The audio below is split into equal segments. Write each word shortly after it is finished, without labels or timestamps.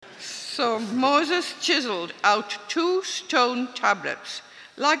So Moses chiseled out 2 stone tablets,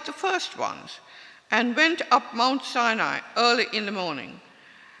 like the first ones, and went up Mount Sinai early in the morning,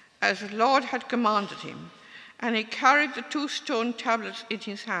 as the Lord had commanded him, and he carried the 2 stone tablets in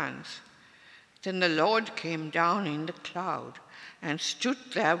his hands. Then the Lord came down in the cloud and stood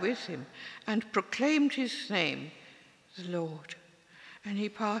there with him and proclaimed his name, the Lord. And he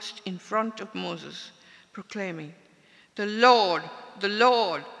passed in front of Moses, proclaiming, the Lord,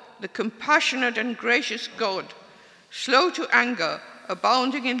 the compassionate and gracious God, slow to anger,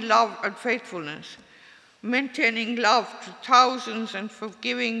 abounding in love and faithfulness, maintaining love to thousands and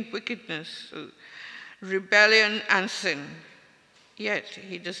forgiving wickedness, rebellion and sin. Yet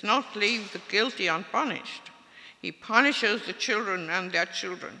he does not leave the guilty unpunished. He punishes the children and their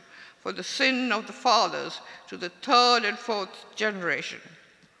children for the sin of the fathers to the 3rd and 4th generation.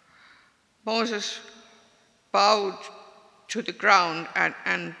 Moses bowed to the ground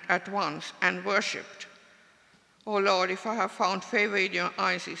and at once and worshipped. O Lord, if I have found favor in your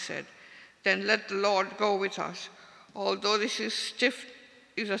eyes, he said, then let the Lord go with us. Although this is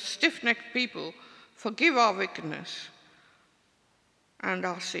a stiff-necked people, forgive our wickedness and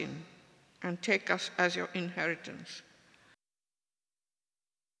our sin, and take us as your inheritance.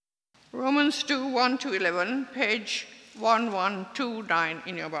 Romans 2, 1-11, page 1129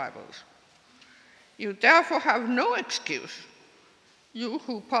 in your Bibles. You therefore have no excuse, you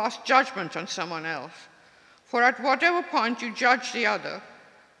who pass judgment on someone else. For at whatever point you judge the other,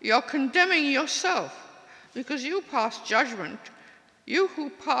 you're condemning yourself, because you pass judgment. You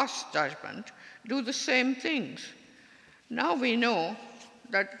who pass judgment do the same things. Now we know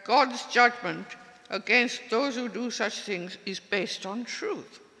that God's judgment against those who do such things is based on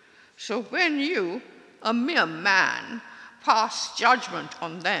truth. So when you, a mere man, pass judgment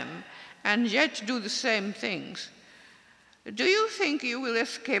on them and yet do the same things, do you think you will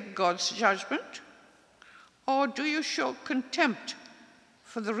escape God's judgment? Or do you show contempt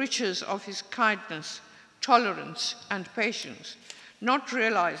for the riches of his kindness, tolerance, and patience, not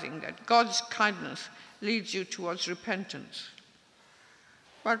realizing that God's kindness leads you towards repentance?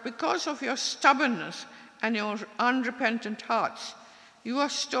 But because of your stubbornness and your unrepentant hearts, you are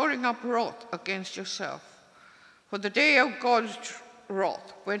storing up wrath against yourself for the day of God's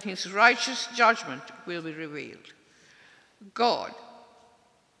wrath, when his righteous judgment will be revealed. God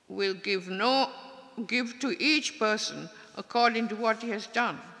will give to each person according to what he has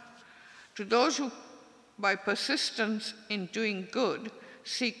done. To those who, by persistence in doing good,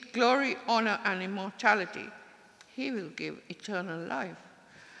 seek glory, honor, and immortality, he will give eternal life.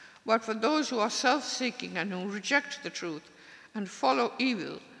 But for those who are self-seeking and who reject the truth and follow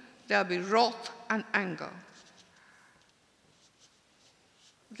evil, there will be wrath and anger.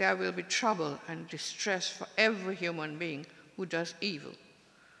 There will be trouble and distress for every human being who does evil.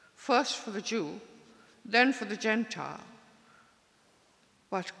 First for the Jew, then for the Gentile.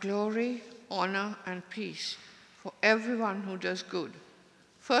 But glory, honor, and peace for everyone who does good.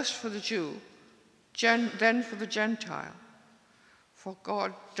 First for the Jew, then for the Gentile. For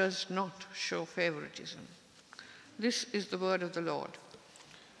God does not show favoritism. This is the word of the Lord.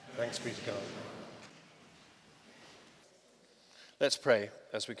 Thanks be to God. Let's pray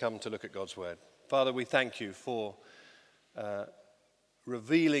as we come to look at God's word. Father, we thank you for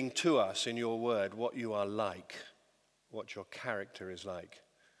revealing to us in your word what you are like, what your character is like.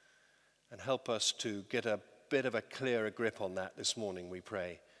 And help us to get a bit of a clearer grip on that this morning, we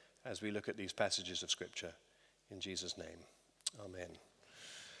pray, as we look at these passages of Scripture. In Jesus' name, amen.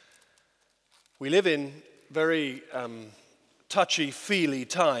 We live in very touchy-feely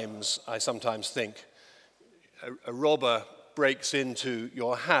times, I sometimes think. A robber breaks into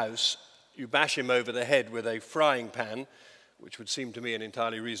your house, you bash him over the head with a frying pan, which would seem to me an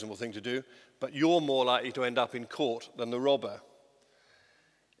entirely reasonable thing to do, but you're more likely to end up in court than the robber.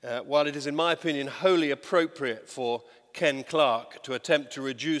 While it is, in my opinion, wholly appropriate for Ken Clarke to attempt to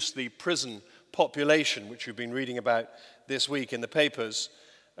reduce the prison population, which we've been reading about this week in the papers,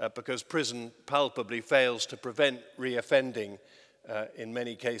 because prison palpably fails to prevent reoffending in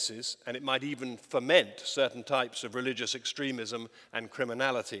many cases, and it might even foment certain types of religious extremism and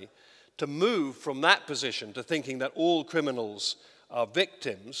criminality, to move from that position to thinking that all criminals are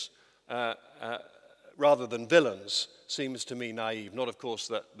victims rather than villains seems to me naive. Not, of course,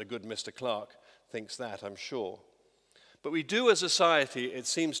 that the good Mr. Clarke thinks that, I'm sure. But we do, as a society, it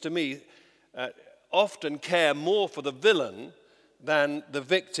seems to me, often care more for the villain than the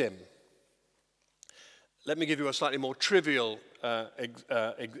victim. Let me give you a slightly more trivial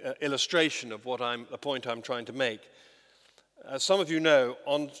illustration of the point I'm trying to make. As some of you know,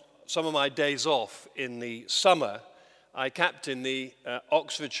 on some of my days off in the summer, I captain the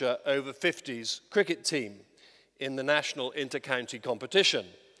Oxfordshire over 50s cricket team in the national inter-county competition.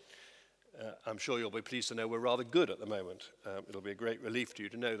 I'm sure you'll be pleased to know we're rather good at the moment. It'll be a great relief to you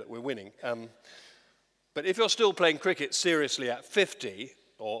to know that we're winning. But if you're still playing cricket seriously at 50,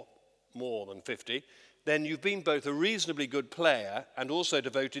 or more than 50, then you've been both a reasonably good player and also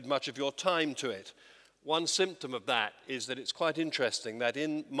devoted much of your time to it. One symptom of that is that it's quite interesting that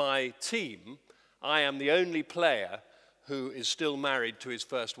in my team, I am the only player who is still married to his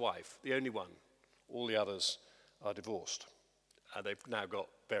first wife, the only one. All the others are divorced. They've now got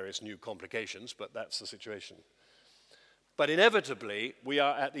various new complications, but that's the situation. But inevitably, we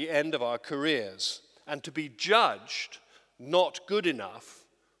are at the end of our careers, and to be judged not good enough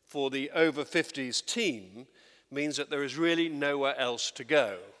for the over 50s team means that there is really nowhere else to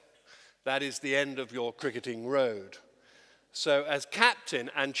go. That is the end of your cricketing road. So as captain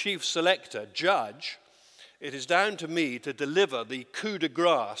and chief selector, judge, it is down to me to deliver the coup de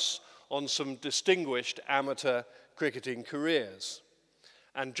grace on some distinguished amateur cricketing careers.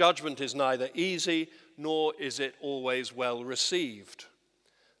 And judgment is neither easy nor is it always well received.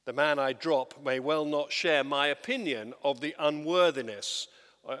 The man I drop may well not share my opinion of the unworthiness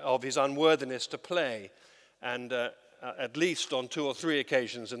of his unworthiness to play. And at least on 2 or 3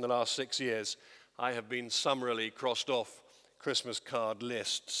 occasions in the last 6 years, I have been summarily crossed off Christmas card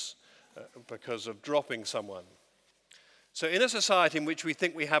lists because of dropping someone. So in a society in which we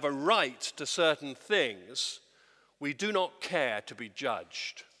think we have a right to certain things, we do not care to be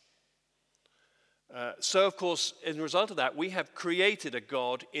judged. So, of course, as a result of that, we have created a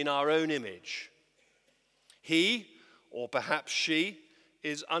God in our own image. He, or perhaps she,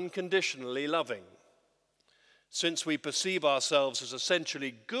 is unconditionally loving. Since we perceive ourselves as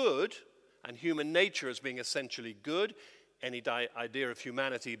essentially good, and human nature as being essentially good, any idea of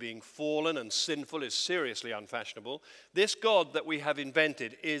humanity being fallen and sinful is seriously unfashionable. This God that we have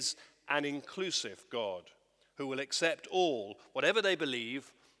invented is an inclusive God who will accept all, whatever they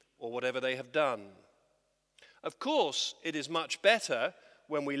believe or whatever they have done. Of course, it is much better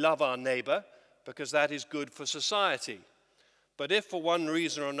when we love our neighbor because that is good for society. But if for one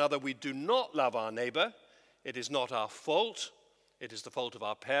reason or another we do not love our neighbor, it is not our fault. It is the fault of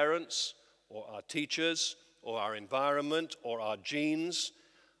our parents or our teachers or our environment or our genes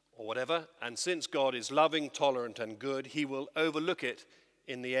or whatever. And since God is loving, tolerant, and good, he will overlook it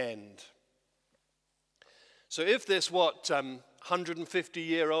in the end. So if this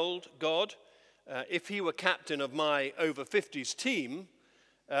 150-year-old God, if he were captain of my over 50s team,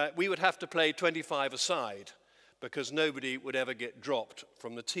 we would have to play 25 aside because nobody would ever get dropped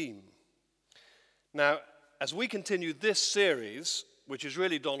from the team. Now, as we continue this series, which is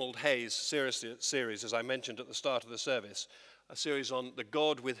really Donald Hayes' series, as I mentioned at the start of the service, a series on the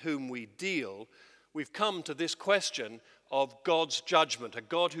God with whom we deal, we've come to this question of God's judgment, a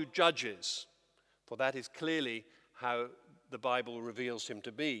God who judges, for that is clearly how the Bible reveals him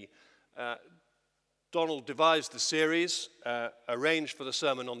to be. Donald devised the series, arranged for the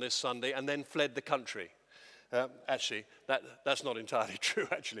sermon on this Sunday, and then fled the country. Actually, that's not entirely true,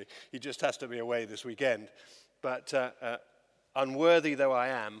 actually. He just has to be away this weekend. But unworthy though I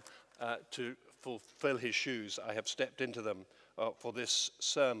am to fulfill his shoes, I have stepped into them for this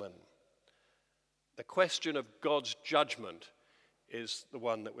sermon. The question of God's judgment is the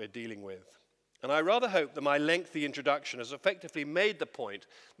one that we're dealing with. And I rather hope that my lengthy introduction has effectively made the point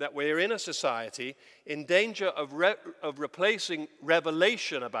that we're in a society in danger of replacing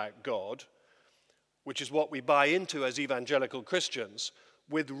revelation about God, which is what we buy into as evangelical Christians,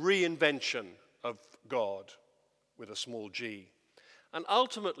 with reinvention of God, with a small g. And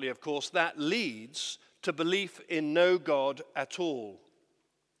ultimately, of course, that leads to belief in no God at all.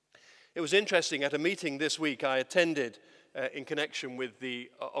 It was interesting, at a meeting this week I attended in connection with the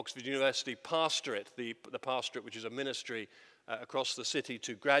Oxford University pastorate, the pastorate which is a ministry across the city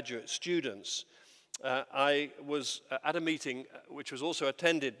to graduate students. I was at a meeting which was also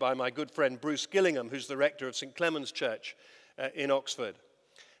attended by my good friend Bruce Gillingham, who's the rector of St. Clement's Church in Oxford.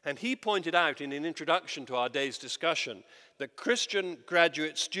 And he pointed out in an introduction to our day's discussion that Christian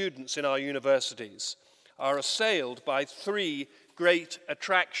graduate students in our universities are assailed by 3 great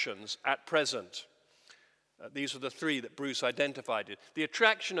attractions at present. These are the 3 that Bruce identified. The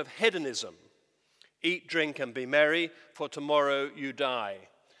attraction of hedonism. Eat, drink, and be merry, for tomorrow you die.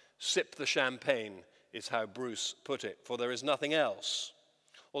 Sip the champagne is how Bruce put it, for there is nothing else.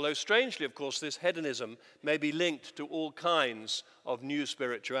 Although strangely, of course, this hedonism may be linked to all kinds of new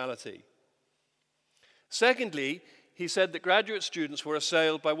spirituality. Secondly, he said that graduate students were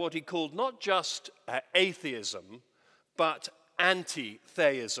assailed by what he called not just atheism, but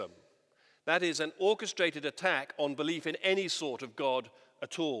anti-theism. That is an orchestrated attack on belief in any sort of God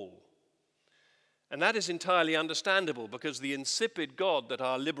at all. And that is entirely understandable because the insipid God that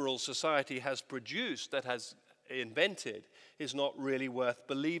our liberal society has produced, that has invented, is not really worth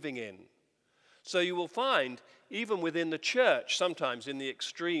believing in. So you will find, even within the church, sometimes in the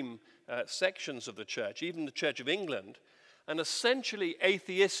extreme sections of the church, even the Church of England, an essentially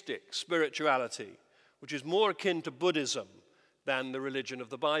atheistic spirituality, which is more akin to Buddhism than the religion of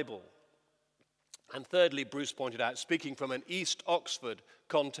the Bible. And thirdly, Bruce pointed out, speaking from an East Oxford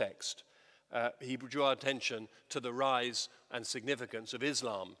context, he drew our attention to the rise and significance of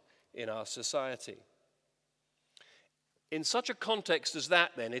Islam in our society. In such a context as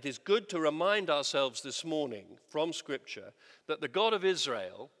that, then, it is good to remind ourselves this morning from Scripture that the God of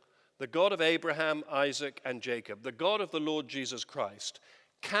Israel, the God of Abraham, Isaac, and Jacob, the God of the Lord Jesus Christ,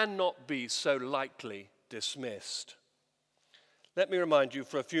 cannot be so lightly dismissed. Let me remind you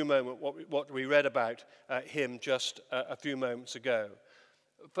for a few moments what we read about him just a few moments ago.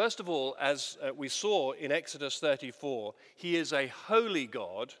 First of all, as we saw in Exodus 34, he is a holy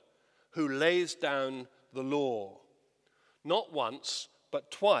God who lays down the law. Not once,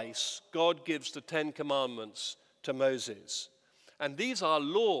 but twice, God gives the Ten Commandments to Moses. And these are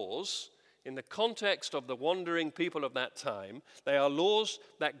laws, in the context of the wandering people of that time, they are laws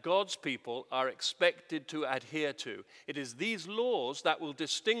that God's people are expected to adhere to. It is these laws that will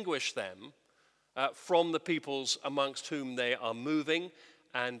distinguish them from the peoples amongst whom they are moving,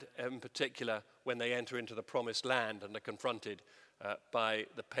 and in particular when they enter into the promised land and are confronted by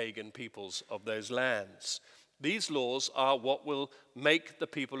the pagan peoples of those lands. These laws are what will make the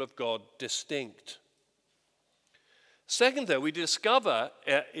people of God distinct. Second, though, we discover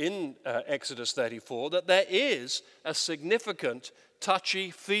in Exodus 34 that there is a significant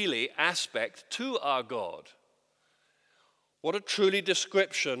touchy-feely aspect to our God. What a truly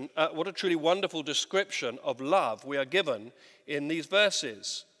wonderful description of love we are given in these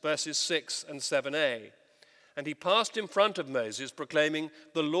verses 6 and 7a. And he passed in front of Moses, proclaiming,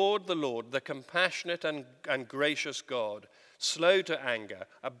 the Lord, the compassionate and gracious God, slow to anger,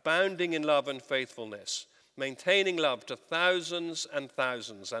 abounding in love and faithfulness, maintaining love to thousands and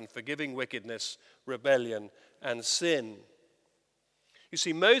thousands, and forgiving wickedness, rebellion, and sin. You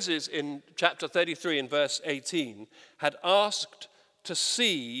see, Moses in chapter 33 and verse 18 had asked to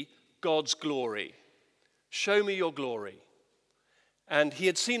see God's glory. Show me your glory. And he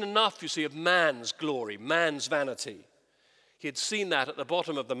had seen enough, you see, of man's glory, man's vanity. He had seen that at the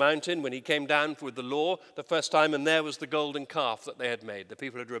bottom of the mountain when he came down with the law the first time, and there was the golden calf that they had made. The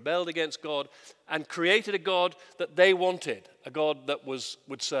people had rebelled against God and created a God that they wanted, a God that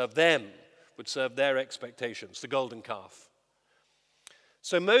would serve them, would serve their expectations, the golden calf.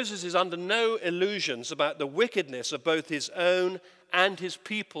 So Moses is under no illusions about the wickedness of both his own and his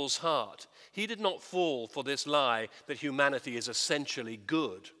people's heart. He did not fall for this lie that humanity is essentially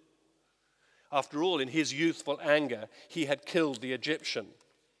good. After all, in his youthful anger, he had killed the Egyptian.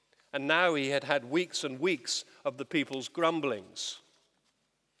 And now he had had weeks and weeks of the people's grumblings.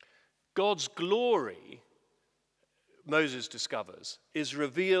 God's glory, Moses discovers, is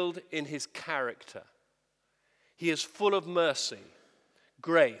revealed in his character. He is full of mercy,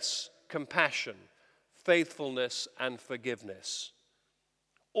 grace, compassion, faithfulness, and forgiveness.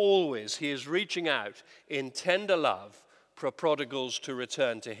 Always he is reaching out in tender love for prodigals to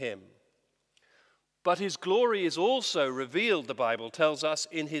return to him. But his glory is also revealed, the Bible tells us,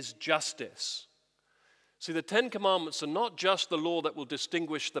 in his justice. See, the Ten Commandments are not just the law that will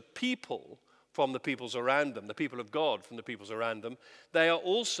distinguish the people from the peoples around them, the people of God from the peoples around them. They are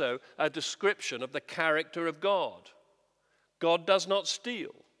also a description of the character of God. God does not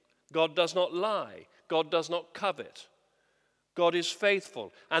steal. God does not lie. God does not covet. God is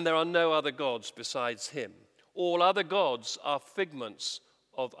faithful, and there are no other gods besides him. All other gods are figments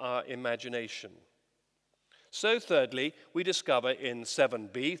of our imagination. So thirdly, we discover in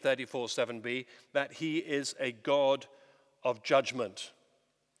 7b, 34:7b, that he is a God of judgment.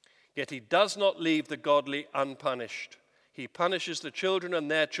 Yet he does not leave the godly unpunished. He punishes the children and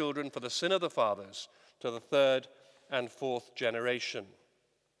their children for the sin of the fathers to the third and fourth generation.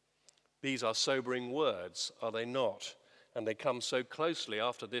 These are sobering words, are they not? And they come so closely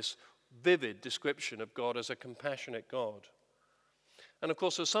after this vivid description of God as a compassionate God. And of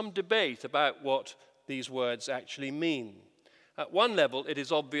course, there's some debate about what these words actually mean. At one level, it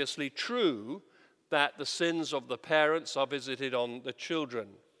is obviously true that the sins of the parents are visited on the children.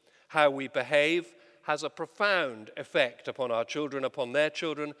 How we behave has a profound effect upon our children, upon their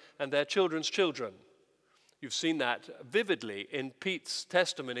children, and their children's children. You've seen that vividly in Pete's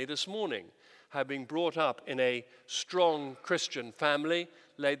testimony this morning, having brought up in a strong Christian family,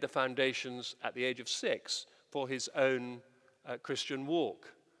 laid the foundations at the age of 6 for his own Christian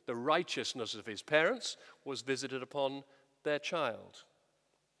walk. The righteousness of his parents was visited upon their child.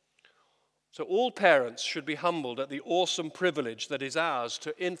 So all parents should be humbled at the awesome privilege that is ours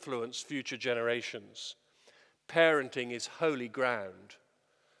to influence future generations. Parenting is holy ground,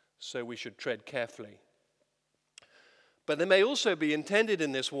 so we should tread carefully. But there may also be intended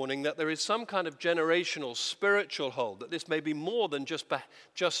in this warning that there is some kind of generational spiritual hold, that this may be more than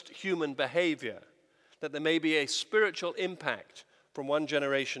just human behavior, that there may be a spiritual impact from one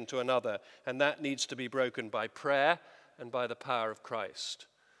generation to another, and that needs to be broken by prayer and by the power of Christ.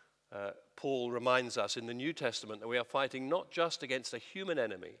 Paul reminds us in the New Testament that we are fighting not just against a human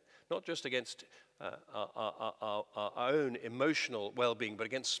enemy, not just against our own emotional well-being, but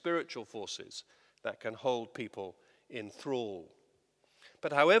against spiritual forces that can hold people in thrall.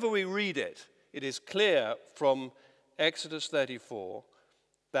 But however we read it, it is clear from Exodus 34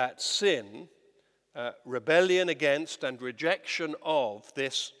 that sin, rebellion against and rejection of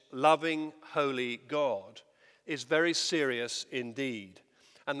this loving, holy God is very serious indeed.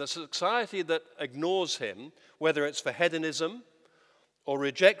 And the society that ignores him, whether it's for hedonism or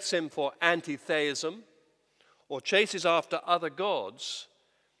rejects him for anti-theism or chases after other gods,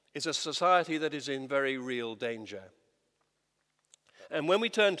 is a society that is in very real danger. And when we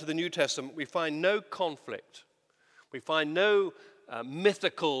turn to the New Testament, we find no conflict. We find no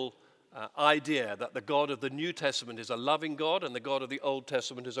mythical idea that the God of the New Testament is a loving God and the God of the Old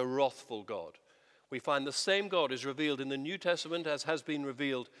Testament is a wrathful God. We find the same God is revealed in the New Testament as has been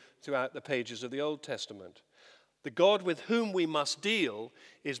revealed throughout the pages of the Old Testament. The God with whom we must deal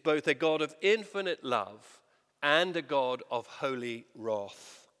is both a God of infinite love and a God of holy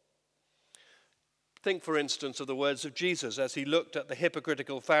wrath. Think, for instance, of the words of Jesus as he looked at the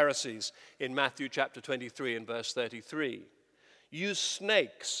hypocritical Pharisees in Matthew chapter 23 and verse 33. You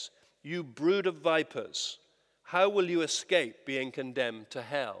snakes, you brood of vipers, how will you escape being condemned to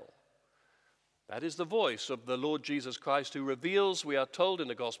hell? That is the voice of the Lord Jesus Christ, who reveals, we are told in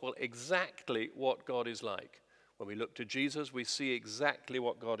the gospel, exactly what God is like. When we look to Jesus, we see exactly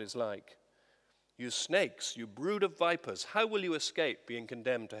what God is like. You snakes, you brood of vipers, how will you escape being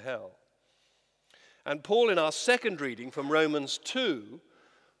condemned to hell? And Paul, in our second reading from Romans 2,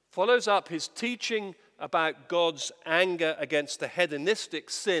 follows up his teaching about God's anger against the hedonistic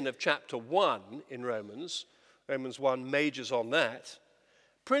sin of chapter 1 in Romans. Romans 1 majors on that.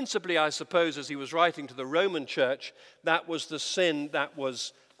 Principally, I suppose, as he was writing to the Roman church, that was the sin that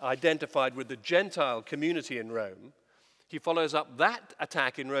was identified with the Gentile community in Rome. He follows up that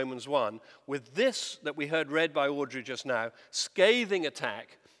attack in Romans 1 with this that we heard read by Audrey just now, scathing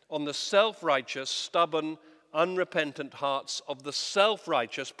attack on the self-righteous, stubborn, unrepentant hearts of the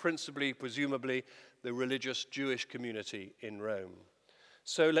self-righteous, principally, presumably, the religious Jewish community in Rome.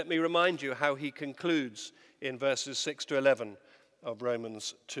 So let me remind you how he concludes in verses 6 to 11 of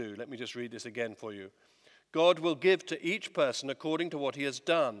Romans 2. Let me just read this again for you. God will give to each person according to what he has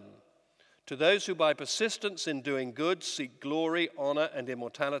done. To those who by persistence in doing good seek glory, honor, and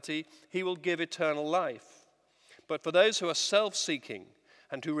immortality, he will give eternal life. But for those who are self-seeking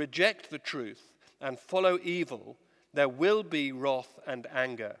and who reject the truth and follow evil, there will be wrath and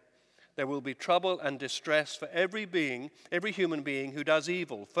anger. There will be trouble and distress for every human being who does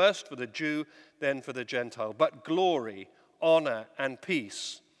evil, first for the Jew, then for the Gentile. But glory, honor, and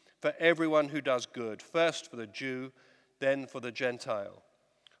peace for everyone who does good, first for the Jew, then for the Gentile.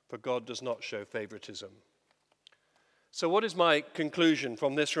 For God does not show favoritism. So what is my conclusion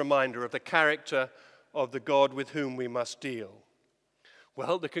from this reminder of the character of the God with whom we must deal?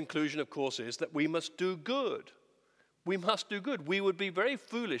 Well, the conclusion, of course, is that we must do good. We must do good. We would be very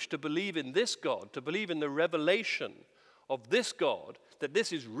foolish to believe in this God, to believe in the revelation of this God, that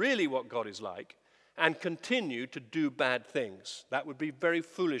this is really what God is like, and continue to do bad things. That would be very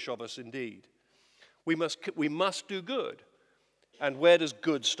foolish of us indeed. We must do good. And where does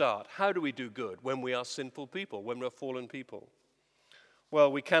good start? How do we do good when we are sinful people, when we're fallen people?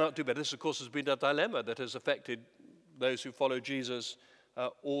 Well, we cannot do better. This, of course, has been a dilemma that has affected those who follow Jesus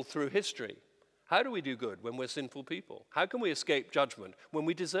all through history. How do we do good when we're sinful people? How can we escape judgment when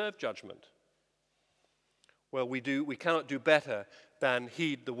we deserve judgment? Well, we cannot do better than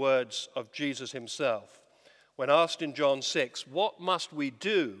heed the words of Jesus himself. When asked in John 6, what must we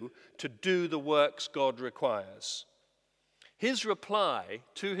do to do the works God requires? His reply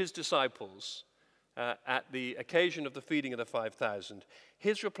to his disciples at the occasion of the feeding of the 5,000,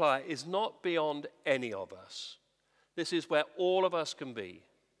 his reply is not beyond any of us. This is where all of us can be.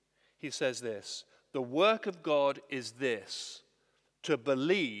 He says this, the work of God is this, to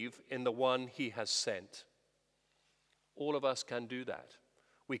believe in the one he has sent. All of us can do that.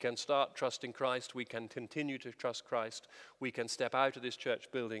 We can start trusting Christ. We can continue to trust Christ. We can step out of this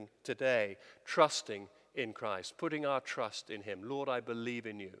church building today trusting in Christ, putting our trust in him. Lord, I believe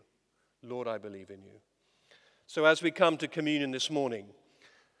in you. Lord, I believe in you. So as we come to communion this morning,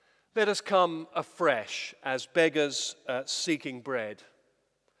 let us come afresh as beggars seeking bread.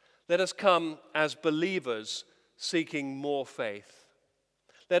 Let us come as believers seeking more faith.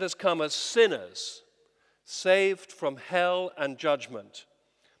 Let us come as sinners saved from hell and judgment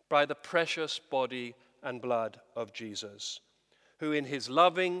by the precious body and blood of Jesus, who in his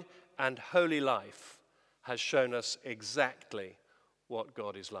loving and holy life has shown us exactly what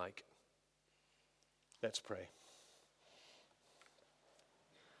God is like. Let's pray.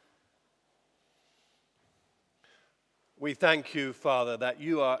 We thank you, Father, that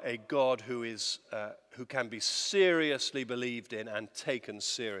you are a God who can be seriously believed in and taken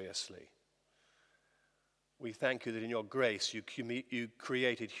seriously. We thank you that in your grace you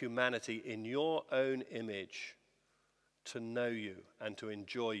created humanity in your own image to know you and to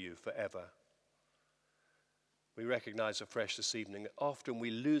enjoy you forever. We recognize afresh this evening that often we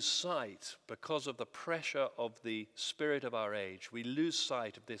lose sight, because of the pressure of the spirit of our age, we lose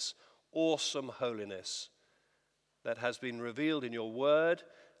sight of this awesome holiness that has been revealed in your word,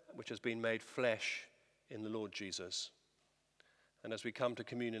 which has been made flesh in the Lord Jesus. And as we come to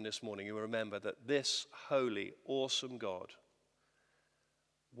communion this morning, you remember that this holy, awesome God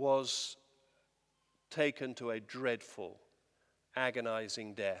was taken to a dreadful,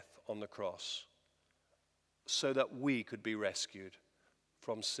 agonizing death on the cross so that we could be rescued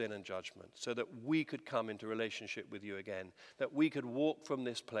from sin and judgment, so that we could come into relationship with you again, that we could walk from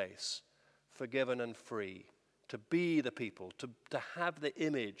this place forgiven and free, to be the people, to have the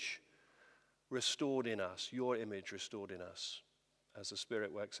image restored in us, your image restored in us, as the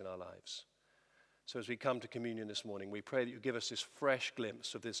Spirit works in our lives. So as we come to communion this morning, we pray that you give us this fresh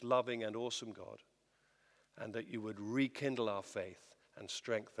glimpse of this loving and awesome God, and that you would rekindle our faith and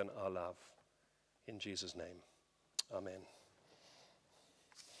strengthen our love. In Jesus' name, amen.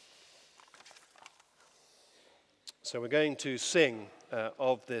 So we're going to sing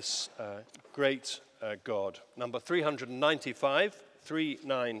of this great God. Number 395,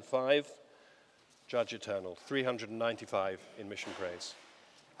 Judge Eternal, 395 in Mission Praise.